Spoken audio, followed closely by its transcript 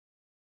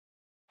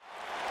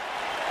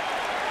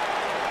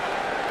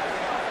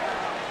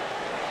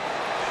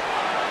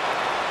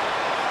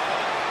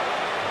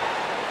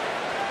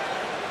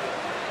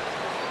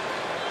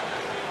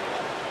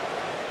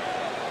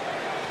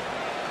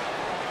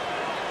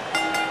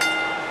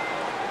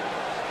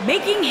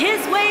Making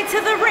his way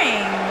to the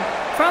ring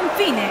from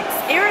Phoenix,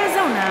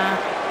 Arizona,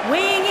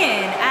 weighing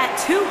in at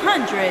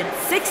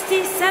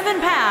 267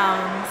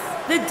 pounds,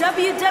 the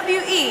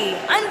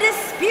WWE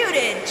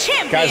Undisputed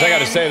Champion. Guys, I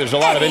gotta say, there's a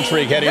lot of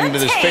intrigue heading into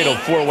this fatal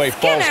four-way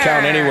Falls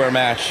Count Anywhere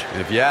match.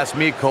 And if you ask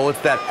me, Cole,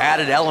 it's that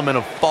added element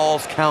of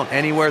Falls Count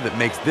Anywhere that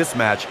makes this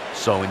match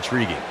so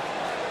intriguing.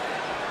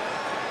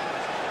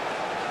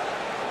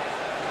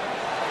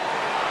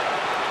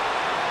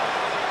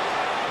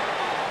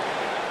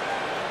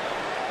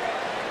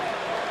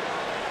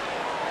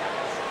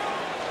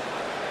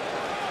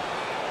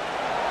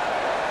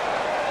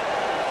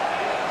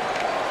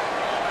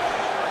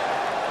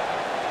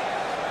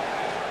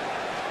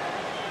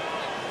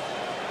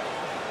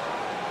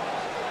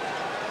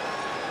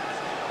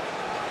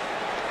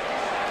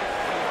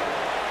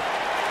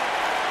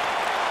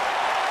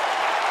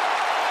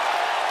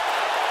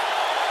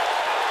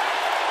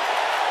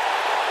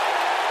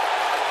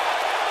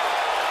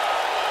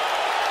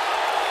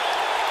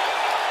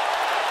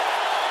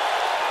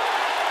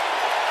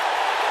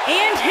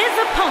 And his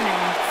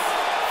opponents,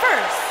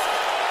 first,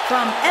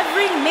 from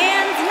every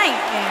man's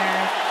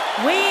nightmare,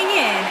 weighing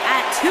in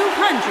at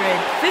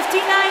 259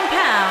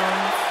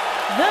 pounds,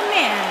 the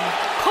man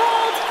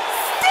called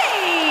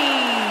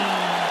Sting!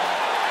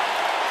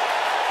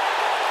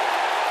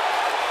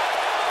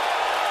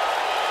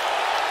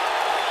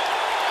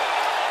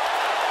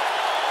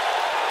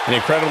 An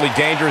incredibly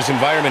dangerous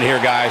environment here,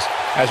 guys,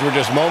 as we're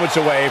just moments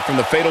away from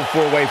the fatal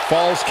four-way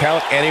Falls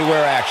Count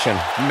Anywhere action.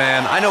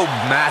 Man, I know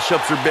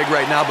mashups are big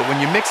right now, but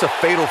when you mix a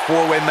fatal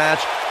four-way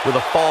match with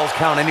a Falls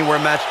Count Anywhere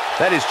match,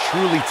 that is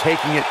truly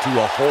taking it to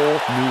a whole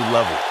new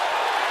level.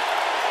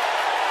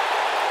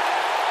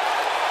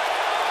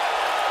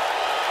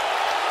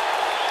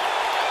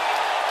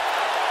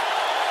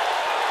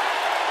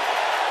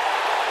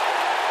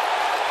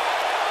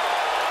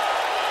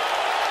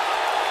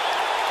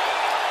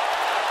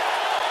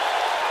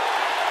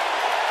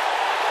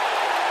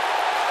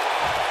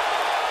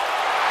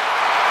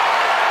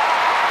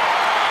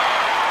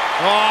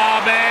 Oh,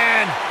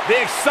 man, the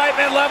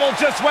excitement level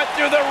just went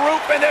through the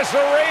roof in this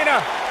arena.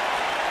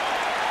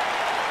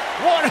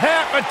 One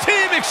half of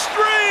Team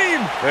Extreme.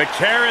 The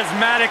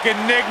charismatic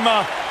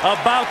enigma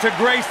about to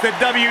grace the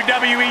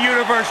WWE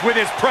Universe with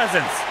his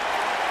presence.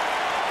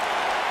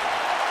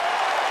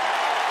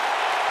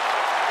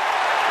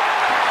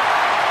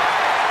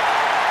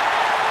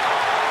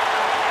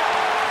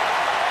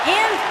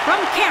 And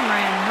from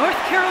Cameron, North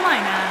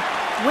Carolina,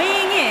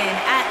 weighing in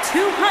at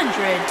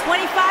 225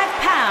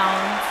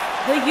 pounds,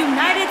 the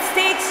United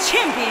States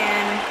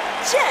Champion,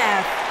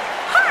 Jeff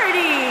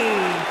Hardy.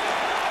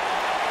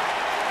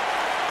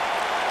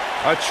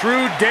 A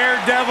true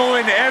daredevil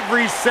in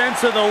every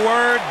sense of the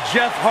word,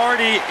 Jeff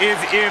Hardy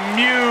is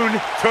immune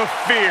to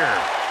fear.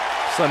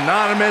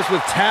 Synonymous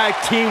with tag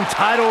team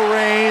title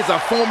reigns,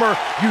 a former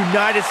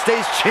United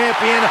States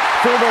champion,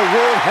 former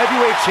world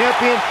heavyweight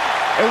champion.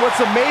 And what's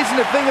amazing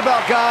to think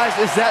about, guys,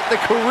 is that the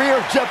career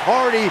of Jeff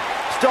Hardy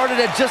started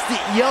at just the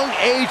young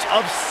age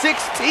of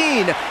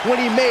 16 when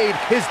he made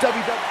his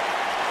WWE.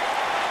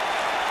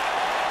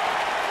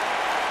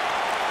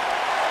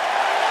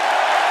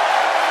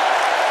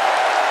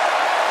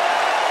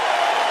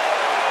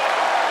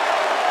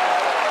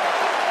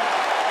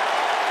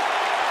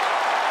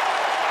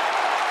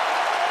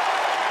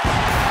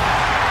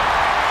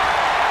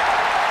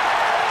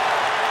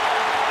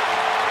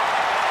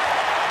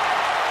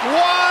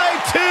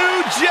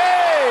 Y2J!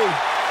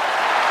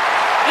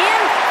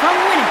 And from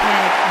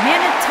Winnipeg,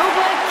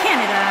 Manitoba,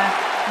 Canada,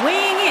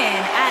 weighing in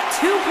at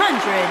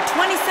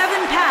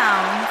 227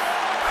 pounds,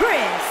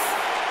 Chris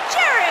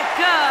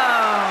Jericho!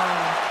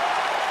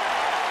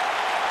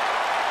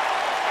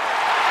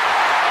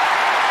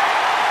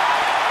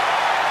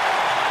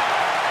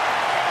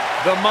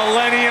 The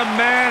Millennium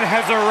Man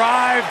has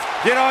arrived.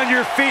 Get on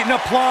your feet and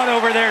applaud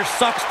over there,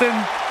 Suxton.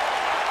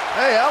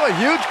 Hey, I'm a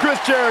huge Chris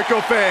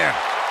Jericho fan.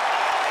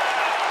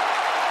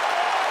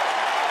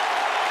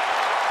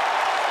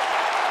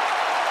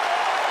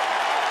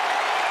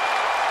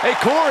 Hey,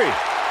 Corey,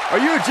 are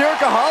you a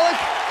Jerichoholic?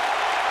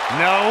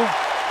 No,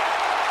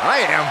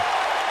 I am.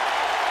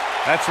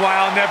 that's why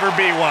I'll never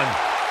be one.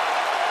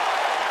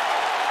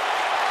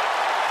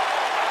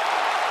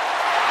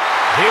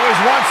 He was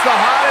once the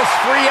hottest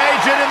free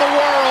agent in the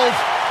world,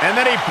 and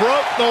then he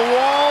broke the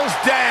walls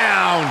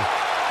down.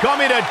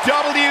 Coming to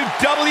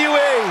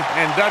WWE.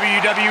 And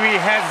WWE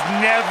has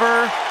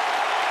never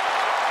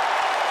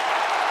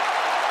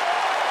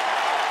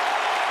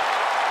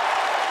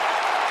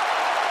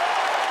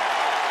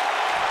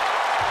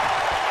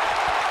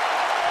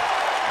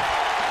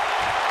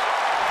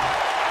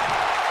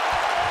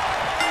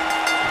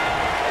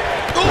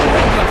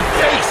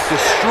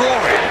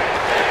destroyed.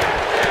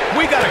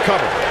 We got it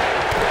covered.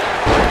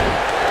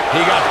 He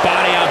got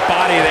body on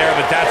body there,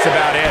 but that's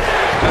about it.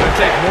 Gonna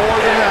take more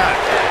than that.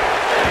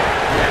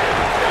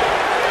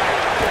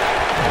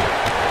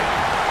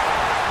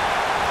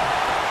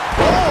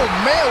 Oh,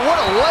 man, what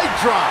a leg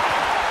drop.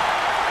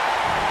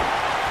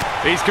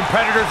 These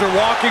competitors are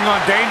walking on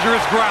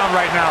dangerous ground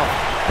right now.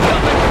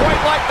 Nothing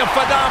quite like the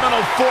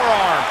phenomenal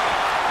forearm.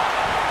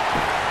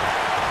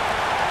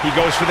 He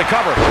goes for the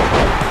cover.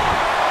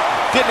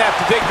 Didn't have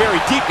to dig very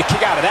deep to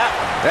kick out of that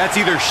one. That's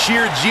either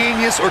sheer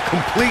genius or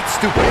complete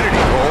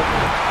stupidity, Cole.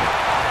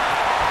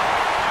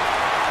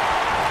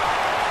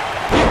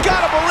 You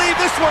gotta believe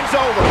this one's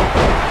over.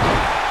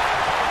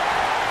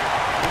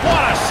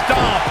 What a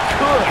stomp.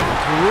 Good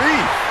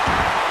grief.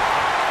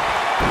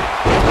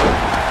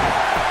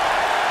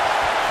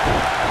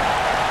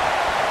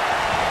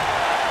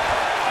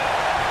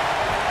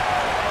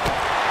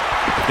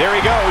 There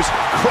he goes,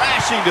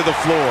 crashing to the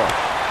floor.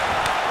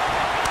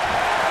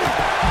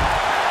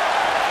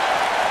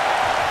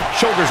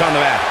 Shoulders on the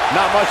mat.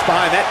 Not much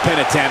behind that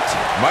pin attempt.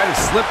 Might have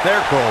slipped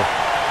there, Cole.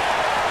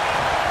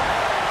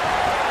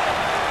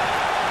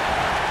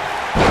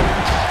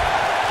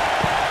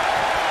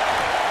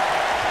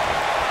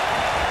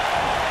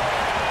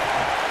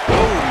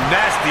 Oh,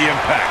 nasty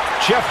impact.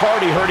 Jeff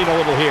Hardy hurting a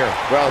little here.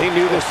 Well, he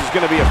knew this was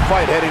going to be a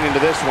fight heading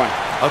into this one.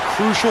 A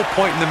crucial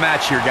point in the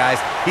match here, guys.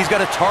 He's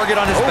got a target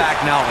on his back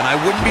now, and I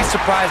wouldn't be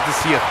surprised to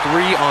see a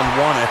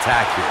 3-on-1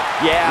 attack here.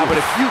 Yeah, but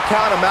if you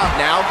count him out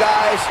now,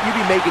 guys, you'd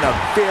be making a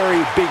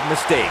very big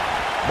mistake.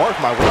 Mark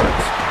my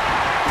words.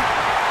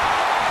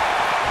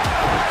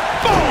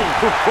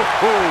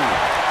 Boom!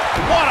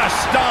 What a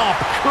stomp!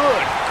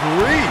 Good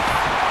grief!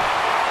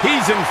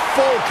 He's in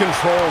full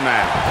control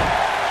now.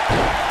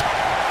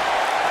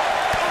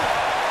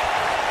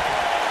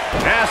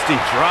 Nasty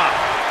drop.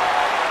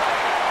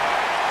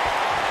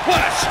 What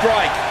a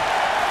strike!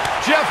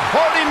 Jeff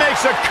Hardy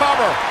makes a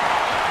cover.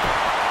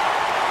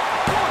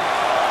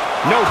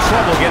 No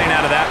trouble getting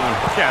out of that one.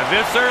 Yeah,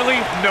 this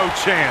early, no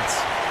chance.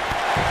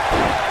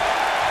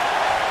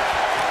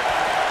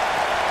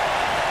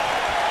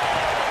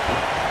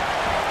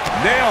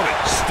 Nailed it.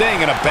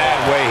 Staying in a bad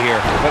way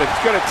here. But it's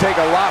going to take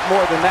a lot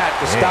more than that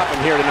to stop him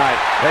here tonight.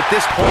 At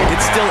this point,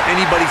 it's still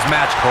anybody's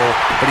match, Cole,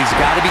 but he's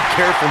got to be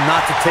careful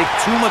not to take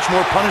too much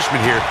more punishment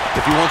here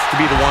if he wants to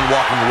be the one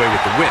walking away with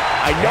the win.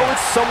 I know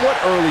it's somewhat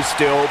early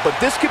still, but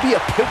this could be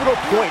a pivotal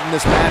point in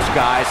this match,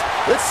 guys.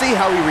 Let's see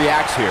how he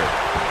reacts here.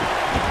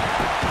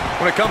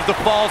 When it comes to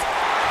falls,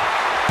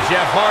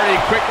 Jeff Hardy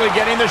quickly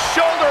getting the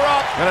shoulder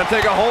up. Gonna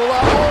take a whole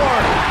lot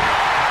more.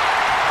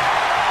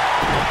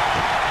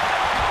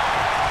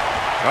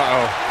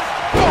 Uh-oh.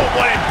 Oh,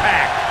 what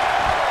impact.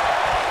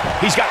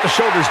 He's got the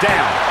shoulders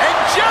down. And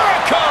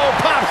Jericho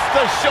pops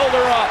the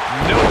shoulder up.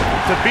 nope.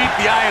 To beat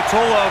the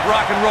Ayatollah of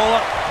rock and roll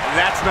up,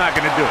 that's not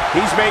going to do it.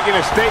 He's making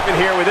a statement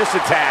here with this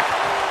attack.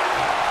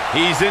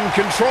 He's in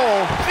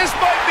control. This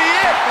might be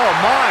it. Oh,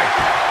 my.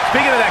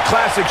 Speaking of that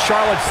classic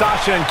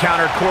Charlotte-Sasha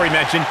encounter Corey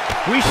mentioned,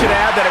 we should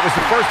add that it was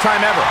the first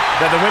time ever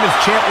that the Women's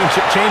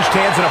Championship changed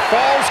hands in a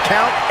Falls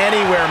Count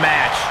Anywhere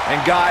match.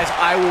 And guys,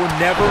 I will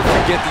never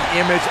forget the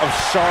image of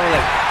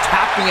Charlotte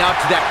tapping out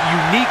to that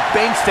unique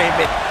bank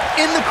statement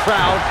in the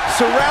crowd,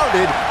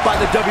 surrounded by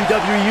the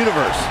WWE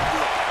Universe.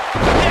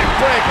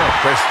 Neckbreaker.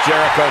 Chris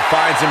Jericho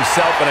finds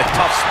himself in a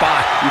tough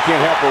spot. You can't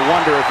help but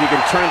wonder if he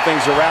can turn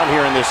things around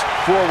here in this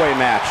four-way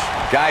match.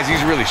 Guys, he's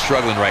really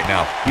struggling right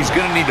now. He's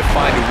going to need to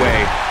find a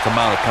way to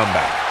mount a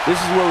comeback. This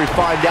is where we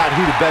find out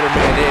who the better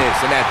man is,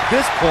 and at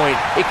this point,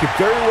 it could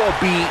very well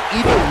be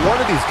either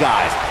one of these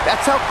guys.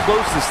 That's how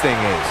close this thing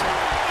is.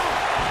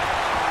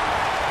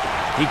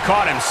 He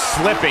caught him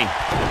slipping.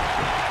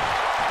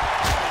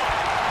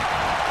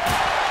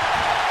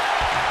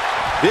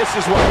 This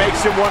is what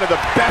makes him one of the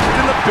best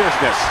in the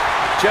business.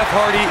 Jeff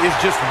Hardy is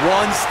just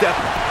one step.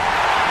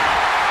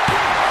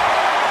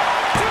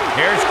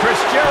 Here's Chris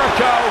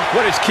Jericho.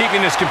 What is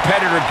keeping this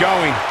competitor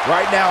going?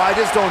 Right now, I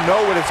just don't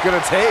know what it's going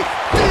to take.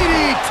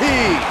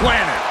 DDT!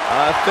 Planet.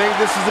 I think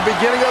this is the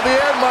beginning of the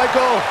end,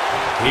 Michael.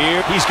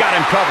 Here, he's got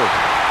him covered.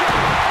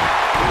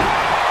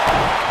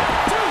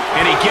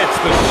 And he gets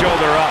the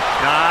shoulder up.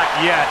 Not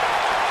yet.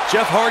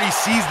 Jeff Hardy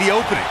sees the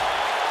opening.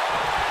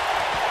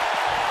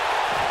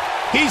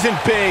 He's in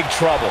big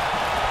trouble.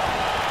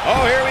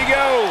 Oh, here we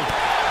go.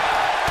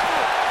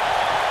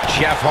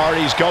 Jeff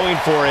Hardy's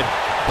going for it.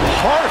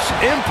 Harsh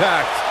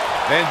impact.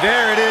 And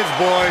there it is,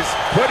 boys.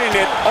 Putting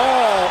it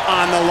all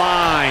on the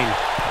line.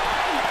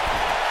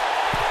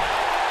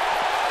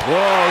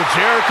 Whoa,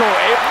 Jericho.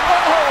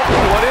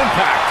 Oh, what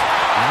impact.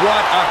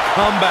 What a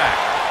comeback.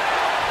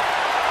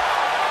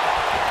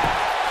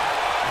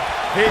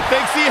 He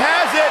thinks he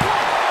has it.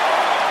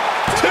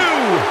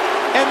 2.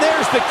 And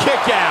there's the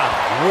kick out.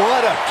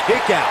 What a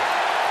kick out.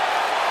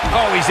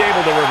 Oh, he's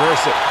able to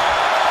reverse it.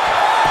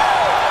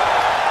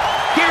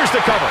 Here's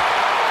the cover.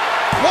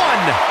 1.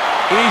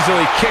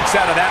 Easily kicks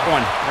out of that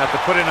one. Have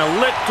to put in a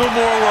little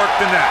more work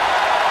than that.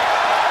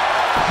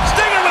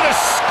 Stinger with a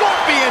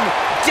scorpion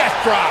death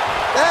drop.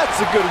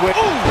 That's a good win.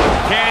 Ooh.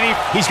 Can he?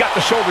 He's got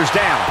the shoulders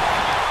down.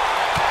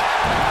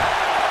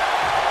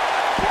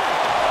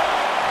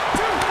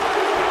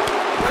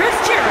 Chris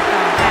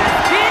Jericho has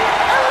been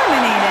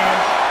eliminated.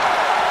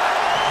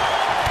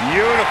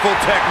 Beautiful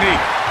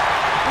technique.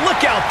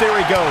 Look out, there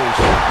he goes.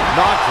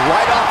 Knocked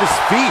right off his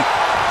feet.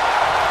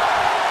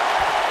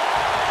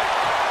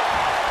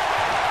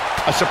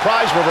 A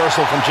surprise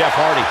reversal from Jeff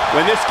Hardy.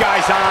 When this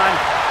guy's on,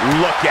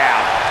 look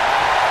out.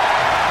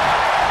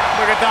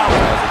 Look at that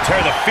one.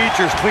 Tear the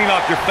features clean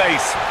off your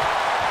face.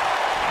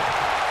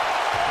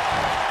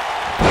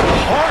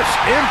 Harsh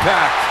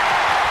impact.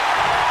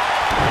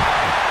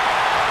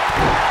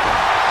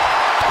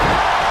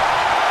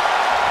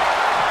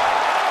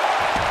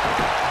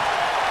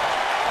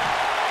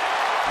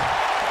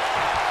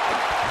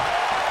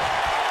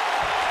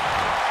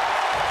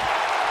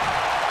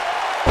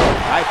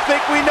 I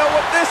think we know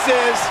what this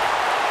is.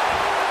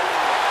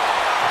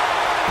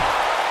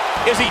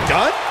 Is he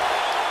done?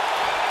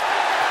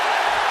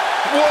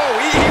 Whoa,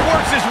 he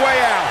works his way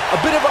out. A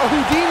bit of a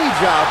Houdini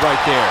job right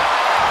there.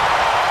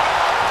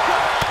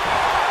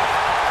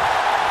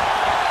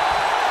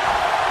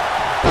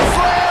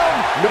 Slam!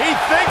 He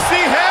thinks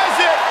he has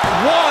it.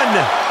 1,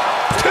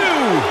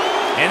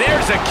 2, and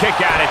there's a kick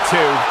out at 2.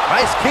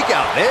 Nice kick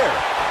out there.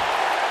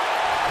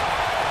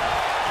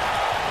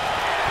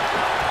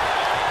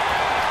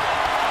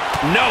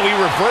 No, he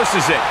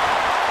reverses it.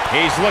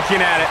 He's looking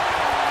at it.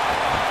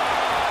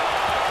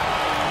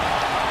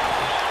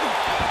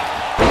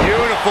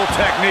 Beautiful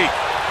technique.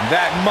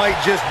 That might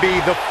just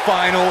be the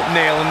final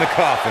nail in the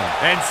coffin.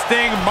 And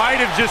Sting might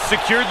have just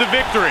secured the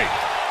victory.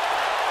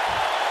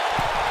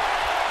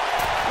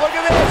 Look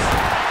at this.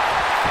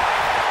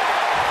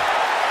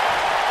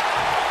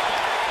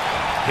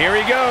 Here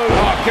he goes.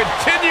 Oh,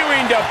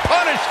 continuing to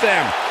punish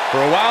them.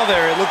 For a while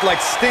there, it looked like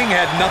Sting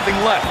had nothing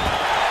left.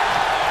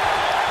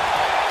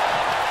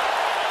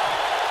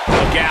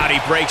 Look out,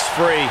 he breaks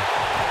free.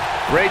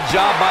 Great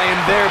job by him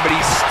there, but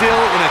he's still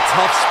in a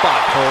tough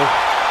spot, Cole.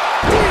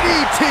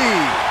 DDT.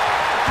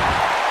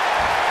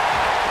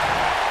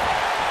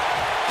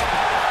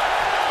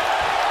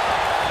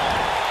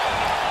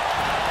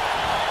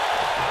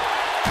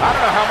 I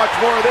don't know how much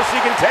more of this he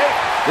can take.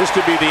 This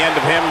could be the end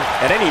of him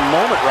at any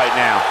moment right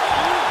now.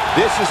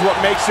 This is what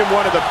makes him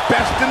one of the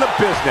best in the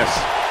business.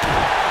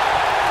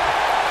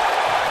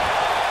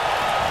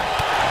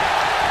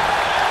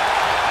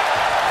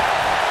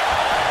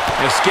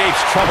 Escapes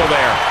trouble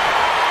there.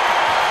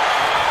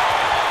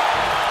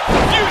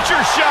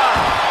 Future shot!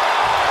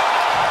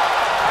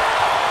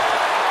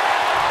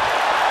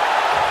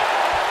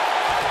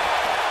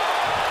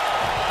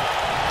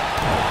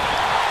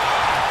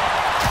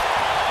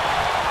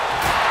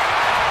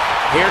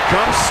 Here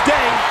comes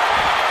Sting.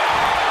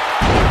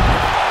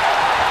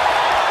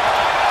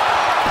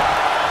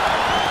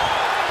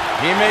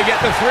 He may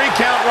get the 3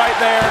 count right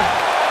there.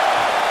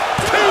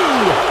 2!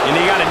 And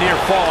he got a near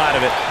fall out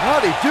of it.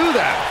 How'd he do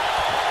that?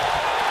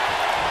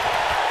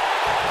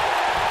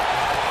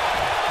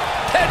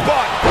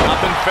 Headbutt!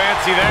 Nothing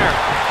fancy there.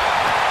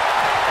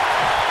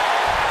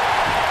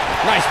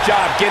 Nice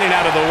job getting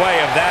out of the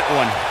way of that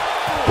one.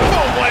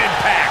 Boom, what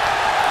impact!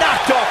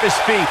 Knocked off his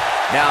feet.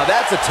 Now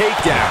that's a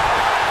takedown.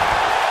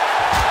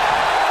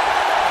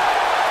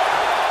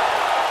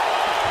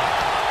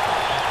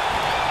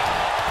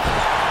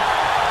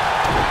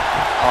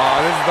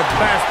 Oh, this is the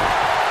best.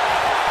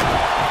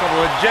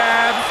 Couple of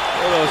jabs.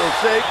 A little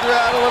shake,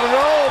 rattle, and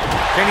roll.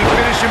 Can he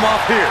finish him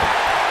off here?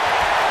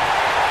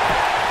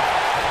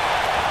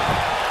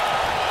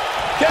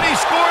 Can he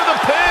score the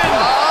pin?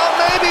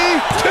 Maybe.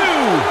 2,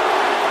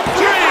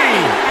 3.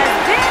 Has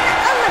been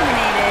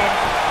eliminated.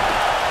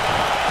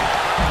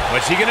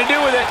 What's he gonna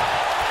do with it?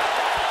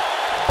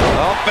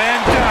 Up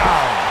and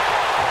down.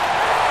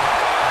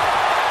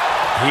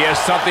 He has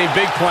something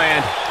big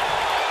planned.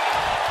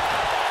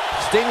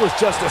 Sting was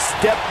just a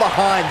step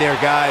behind there,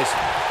 guys.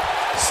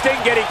 Sting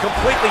getting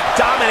completely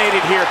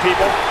dominated here,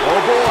 people. Oh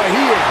boy,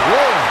 he is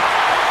rolling.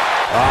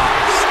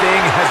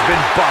 Sting has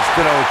been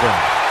busted open.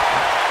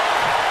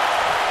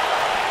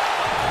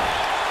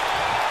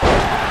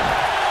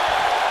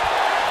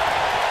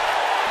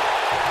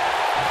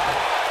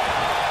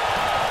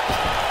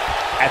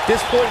 At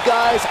this point,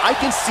 guys, I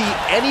can see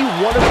any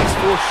one of these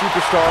 4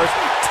 superstars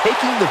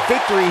taking the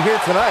victory here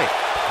tonight.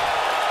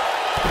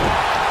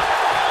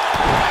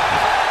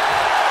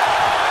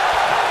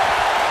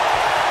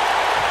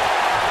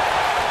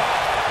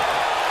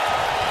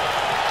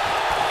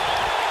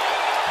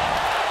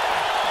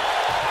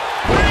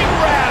 Ring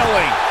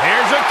rattling.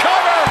 Here's a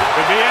cover.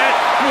 Could be it.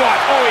 What?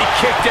 Oh, he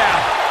kicked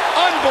out.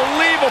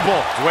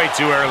 Unbelievable. It's way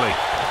too early.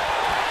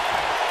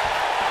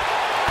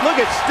 Look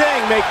at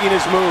Sting making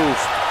his move.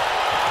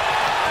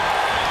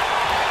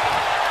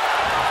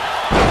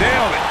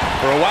 Nailed it.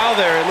 For a while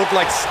there, it looked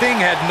like Sting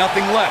had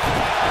nothing left.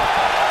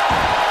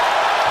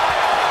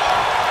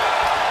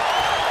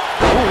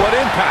 Ooh, what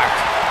impact.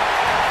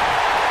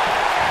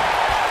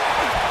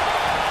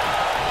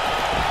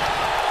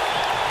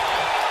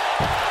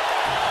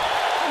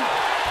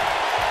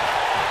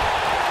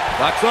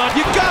 Locks on.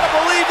 You gotta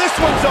believe this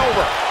one's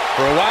over.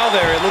 For a while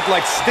there, it looked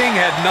like Sting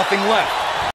had nothing left.